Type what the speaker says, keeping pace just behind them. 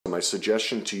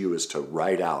suggestion to you is to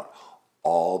write out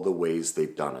all the ways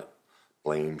they've done it.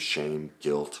 Blame, shame,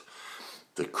 guilt,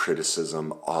 the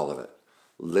criticism, all of it.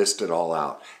 List it all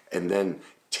out. And then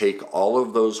take all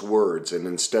of those words, and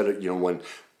instead of,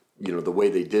 the way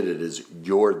they did it is,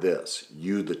 you're this,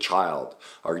 you the child,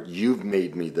 or you've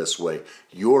made me this way,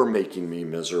 you're making me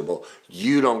miserable,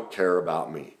 you don't care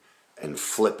about me, and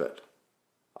flip it.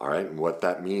 All right, and what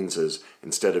that means is,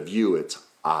 instead of you, it's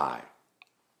I.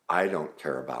 I don't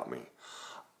care about me.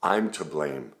 I'm to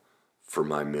blame for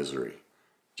my misery.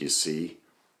 Do you see?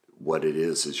 What it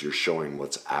is you're showing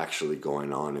what's actually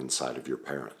going on inside of your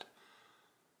parent.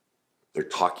 They're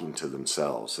talking to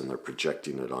themselves and they're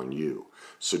projecting it on you.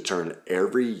 So turn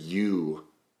every you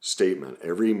statement,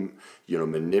 every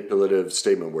manipulative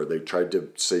statement where they tried to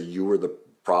say you were the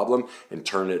problem, and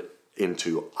turn it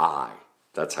into I.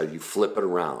 That's how you flip it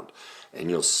around. And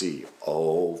you'll see,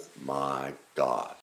 oh my God,